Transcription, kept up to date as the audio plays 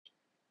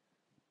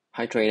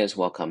Hi traders,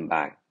 welcome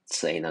back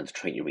to another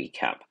trade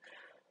recap.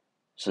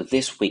 So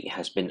this week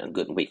has been a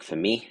good week for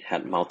me.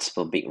 Had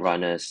multiple big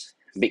runners.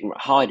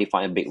 How I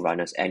define big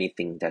runners,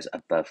 anything that's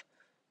above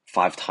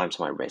 5 times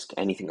my risk,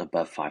 anything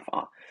above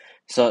 5R.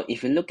 So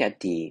if you look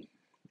at the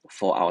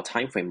 4 hour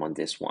time frame on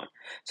this one,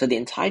 so the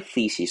entire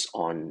thesis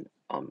on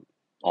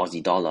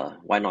Aussie dollar,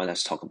 why not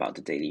let's talk about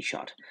the daily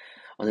chart.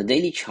 On the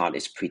daily chart,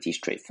 it's pretty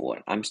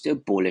straightforward. I'm still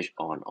bullish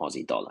on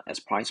Aussie dollar as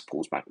price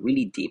pulls back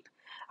really deep.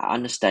 I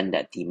understand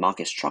that the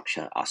market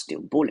structure are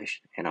still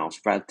bullish, and I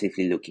was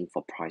relatively looking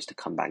for price to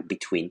come back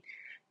between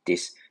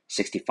this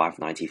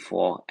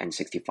 65.94 and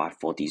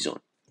 65.40 zone.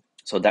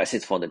 So that's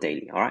it for the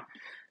daily. All right,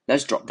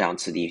 let's drop down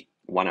to the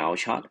 1 hour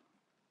chart.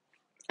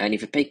 And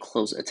if you pay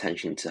close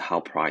attention to how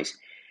price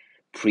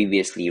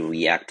previously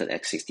reacted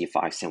at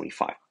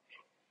 65.75.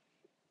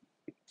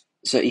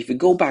 So if you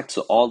go back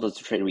to all the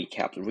trade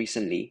recaps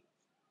recently,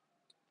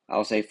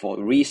 I'll say for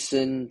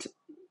recent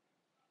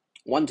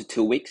 1 to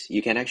 2 weeks,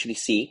 you can actually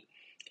see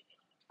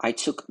I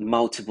took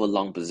multiple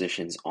long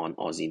positions on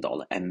Aussie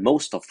dollar, and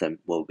most of them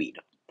were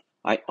winner.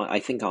 I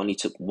think I only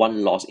took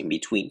one loss in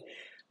between,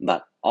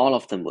 but all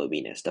of them were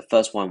winners. The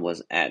first one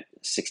was at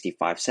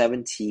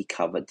 65.70,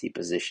 covered the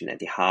position at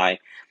the high.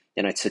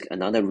 Then I took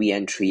another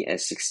re-entry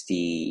at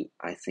 60,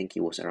 I think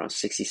it was around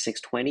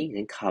 66.20,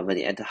 and covered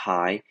it at the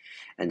high.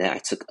 And then I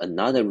took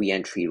another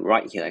re-entry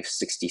right here at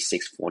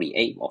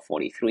 66.48 or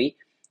 43,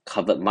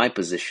 covered my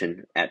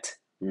position at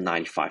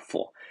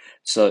 95.4.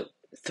 So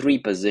 3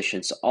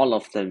 positions, all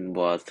of them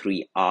were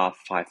 3R,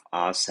 5R,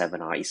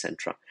 7R,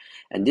 etc.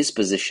 And this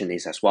position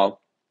is as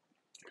well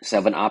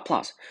 7R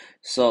plus.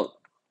 So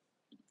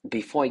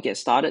before I get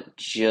started,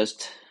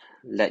 just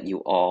let you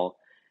all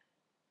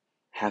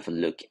have a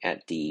look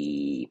at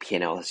the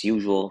P&L as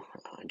usual.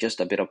 Just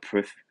a bit of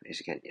proof,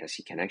 as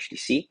you can actually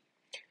see.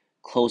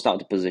 Closed out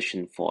the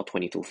position for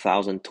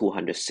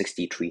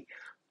 $22,263.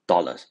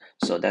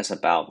 So that's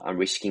about, I'm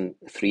risking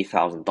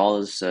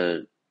 $3,000.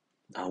 So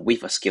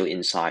with a scale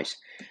insight,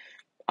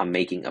 I'm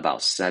making about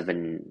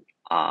 7R,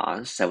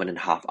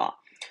 7.5R.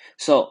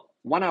 So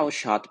 1 hour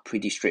chart,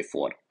 pretty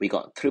straightforward. We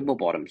got triple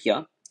bottom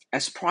here.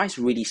 As price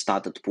really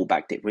started to pull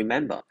back,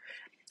 remember,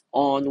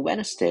 on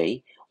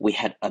Wednesday, we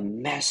had a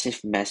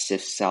massive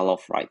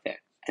sell-off right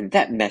there. And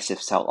that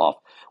massive sell-off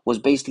was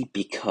basically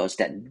because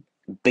that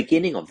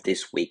beginning of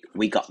this week,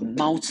 we got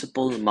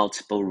multiple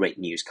rate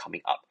news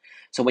coming up.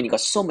 So when you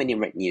got so many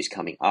rate news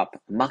coming up,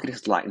 market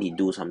is likely to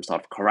do some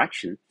sort of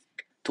correction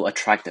to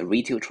attract the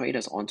retail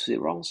traders onto the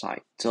wrong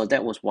side. So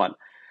that was what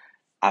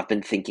I've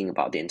been thinking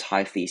about the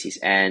entire thesis,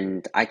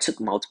 and I took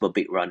multiple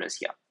big runners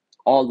here.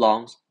 All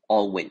longs,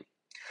 all win.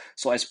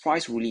 So as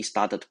price really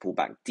started to pull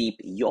back deep,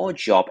 your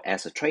job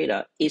as a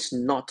trader is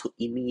not to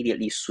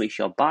immediately switch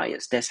your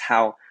bias. That's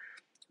how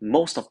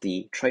most of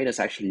the traders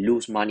actually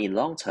lose money in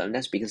long term.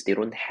 That's because they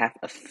don't have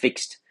a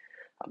fixed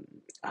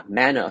a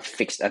manner, a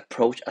fixed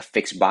approach, a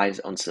fixed bias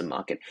onto the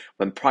market.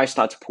 When price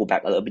starts to pull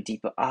back a little bit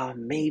deeper,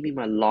 maybe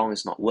my long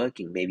is not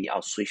working. Maybe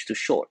I'll switch to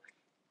short.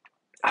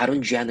 I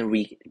don't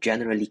generally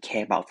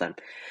care about them.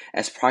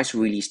 As price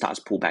really starts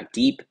to pull back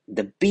deep,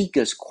 the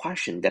biggest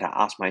question that I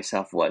asked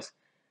myself was,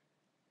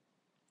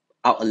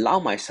 I'll allow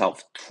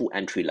myself 2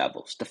 entry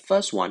levels. The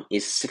first one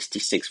is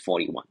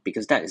 66.41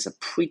 because that is a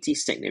pretty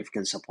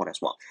significant support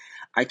as well.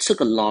 I took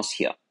a loss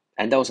here,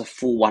 and that was a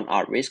full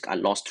 1R risk. I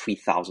lost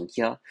 3,000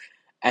 here.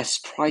 As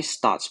price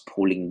starts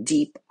pulling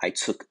deep, I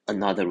took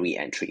another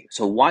re-entry.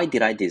 So why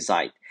did I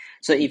decide?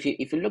 So if you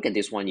look at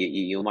this one,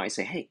 you might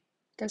say, hey,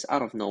 that's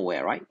out of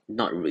nowhere, right?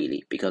 Not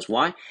really. Because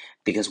why?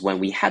 Because when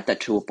we had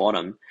that triple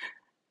bottom,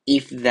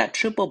 if that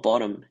triple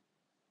bottom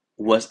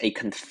was a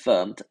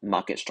confirmed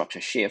market structure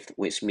shift,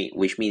 which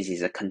means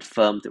it's a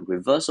confirmed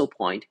reversal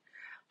point,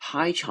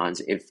 high chance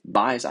if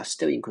buyers are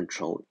still in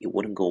control, it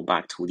wouldn't go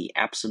back to the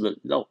absolute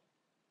low.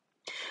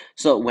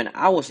 So when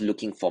I was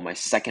looking for my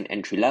second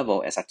entry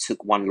level, as I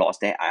took one loss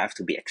there, I have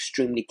to be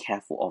extremely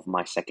careful of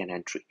my second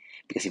entry.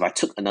 Because if I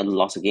took another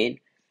loss again,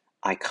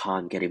 I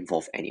can't get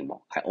involved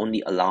anymore. I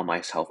only allow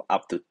myself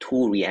up to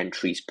 2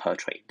 re-entries per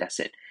trade. That's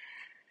it.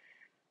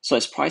 So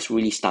as price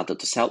really started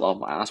to sell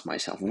off, I asked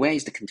myself, where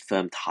is the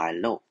confirmed high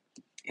low?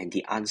 And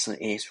the answer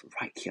is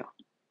right here.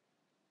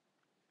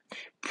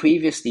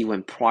 Previously,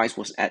 when price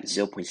was at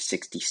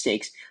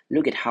 0.66,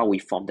 look at how we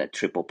formed that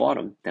triple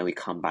bottom. Then we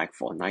come back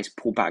for a nice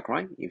pullback,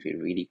 right? If you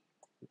really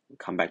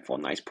come back for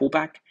a nice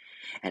pullback.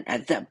 And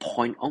at that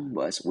point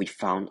onwards, we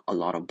found a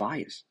lot of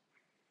buyers.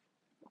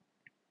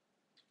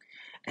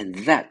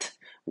 And that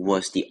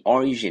was the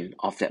origin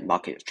of that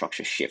market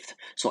structure shift.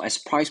 So as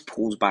price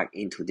pulls back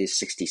into this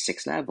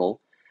 66 level,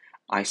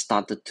 I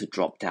started to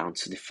drop down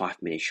to the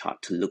 5-minute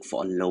chart to look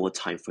for a lower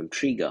time frame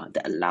trigger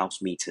that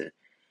allows me to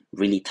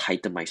really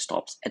tighten my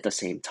stops at the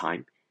same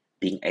time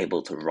being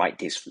able to ride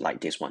this like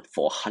this one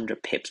for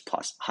 100 pips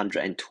plus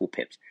 102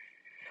 pips.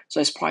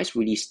 So as price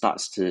really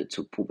starts to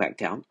pull back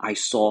down, I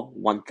saw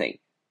one thing,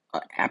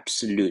 an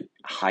absolute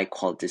high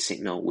quality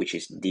signal, which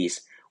is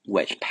this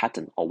wedge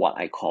pattern, or what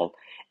I call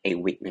a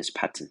weakness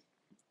pattern,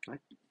 right?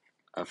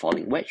 A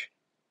falling wedge.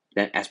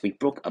 Then as we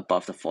broke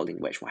above the falling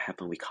wedge, what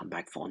happened? We come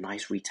back for a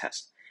nice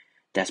retest.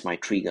 That's my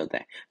trigger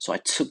there. So I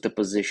took the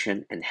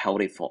position and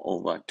held it for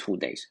over 2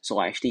 days. So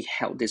I actually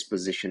held this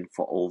position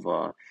for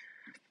over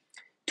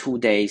 2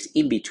 days.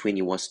 In between,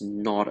 it was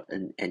not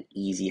an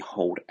easy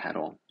hold at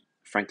all.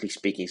 Frankly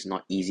speaking, it's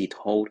not easy to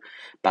hold,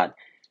 but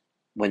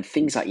when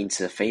things are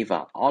into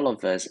favor, all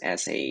of us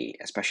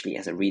especially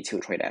as a retail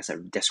trader, as a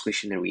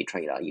discretionary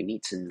trader, you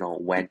need to know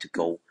when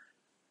to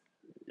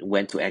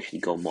actually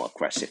go more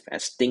aggressive.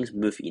 As things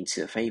move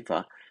into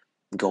favor,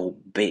 go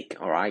big,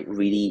 all right?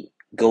 Really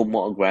go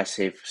more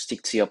aggressive,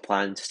 stick to your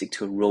plan, stick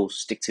to your rules,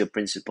 stick to your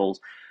principles.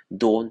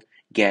 Don't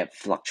get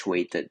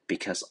fluctuated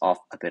because of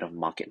a bit of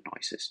market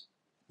noises.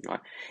 Right?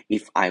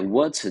 If I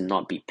were to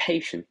not be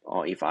patient,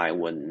 or if I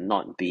were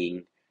not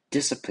being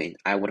disciplined,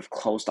 I would have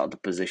closed out the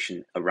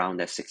position around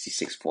that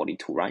 66.42,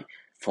 right?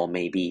 For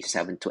maybe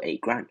 7 to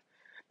 8 grand.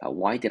 But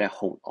why did I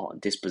hold on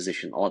this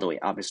position all the way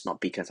up? It's not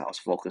because I was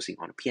focusing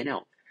on the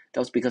P&L. That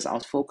was because I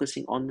was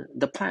focusing on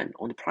the plan,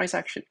 on the price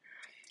action.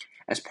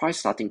 As price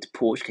starting to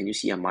push, can you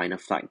see a minor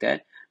flag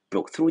there?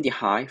 Broke through the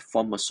high,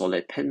 form a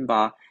solid pin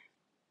bar.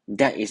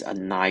 That is a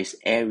nice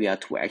area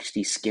to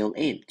actually scale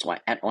in. So I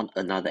add on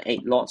another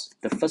 8 lots.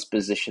 The first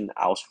position,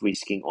 I was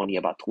risking only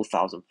about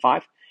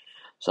 2005.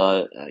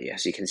 So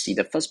as you can see,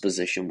 the first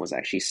position was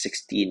actually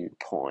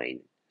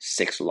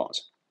 16.6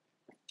 lots.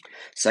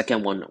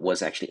 Second one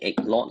was actually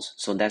 8 lots.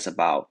 So that's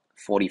about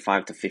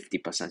 45 to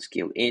 50%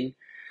 scale in.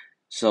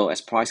 So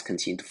as price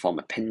continued to form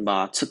a pin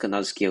bar, took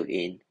another scale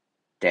in.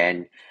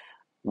 Then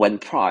when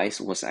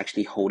price was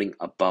actually holding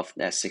above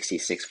that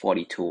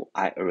 66.42,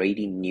 I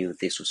already knew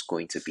this was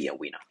going to be a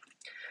winner.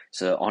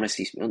 So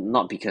honestly,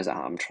 not because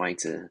I'm trying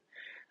to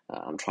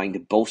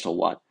boast or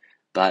what,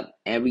 but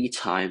every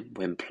time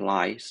when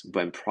price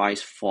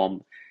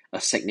form a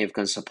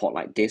significant support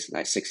like this,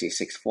 like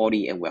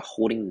 66.40, and we're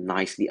holding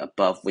nicely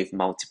above with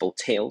multiple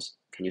tails.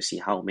 Can you see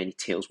how many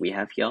tails we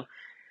have here?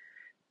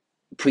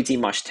 Pretty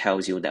much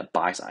tells you that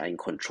buyers are in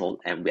control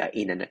and we are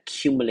in an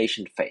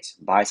accumulation phase.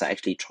 Buyers are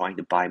actually trying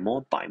to buy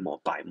more,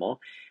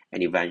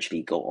 and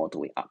eventually go all the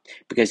way up.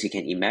 Because you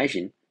can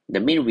imagine, the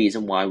main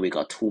reason why we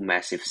got two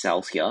massive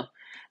sells here,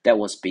 that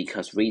was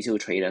because retail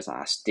traders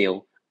are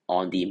still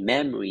on the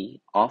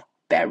memory of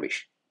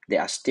bearish. They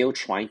are still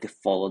trying to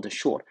follow the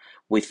short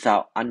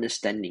without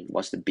understanding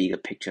what's the bigger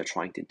picture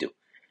trying to do.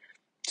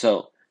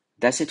 So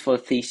that's it for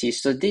the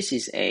thesis. So this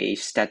is a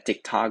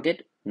static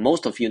target.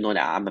 Most of you know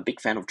that I'm a big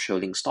fan of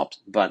trailing stops,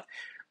 but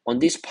on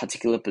this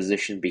particular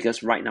position,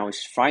 because right now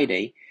it's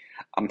Friday,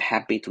 I'm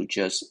happy to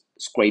just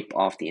scrape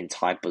off the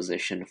entire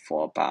position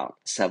for about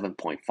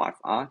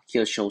 7.5R.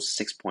 Here shows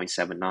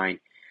 6.79,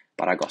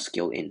 but I got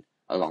scaled in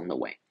along the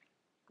way.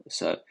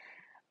 So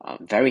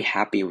I'm very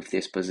happy with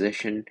this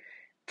position.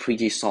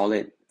 Pretty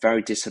solid,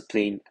 very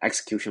disciplined,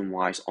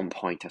 execution-wise on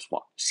point as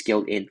well.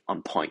 Scaled in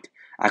on point.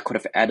 I could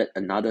have added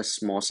another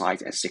small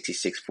size at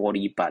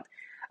 66.40, but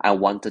I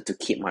wanted to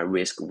keep my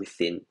risk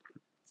within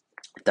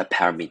the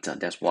parameter.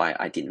 That's why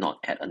I did not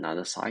add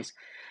another size.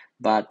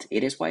 But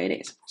it is what it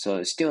is. So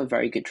it's still a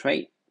very good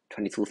trade,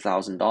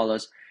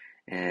 $22,000.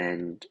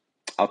 And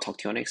I'll talk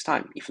to you next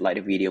time. If you like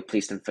the video,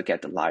 please don't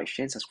forget to like,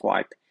 share, and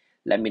subscribe.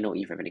 Let me know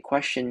if you have any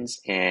questions,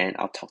 and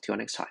I'll talk to you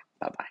next time.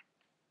 Bye-bye.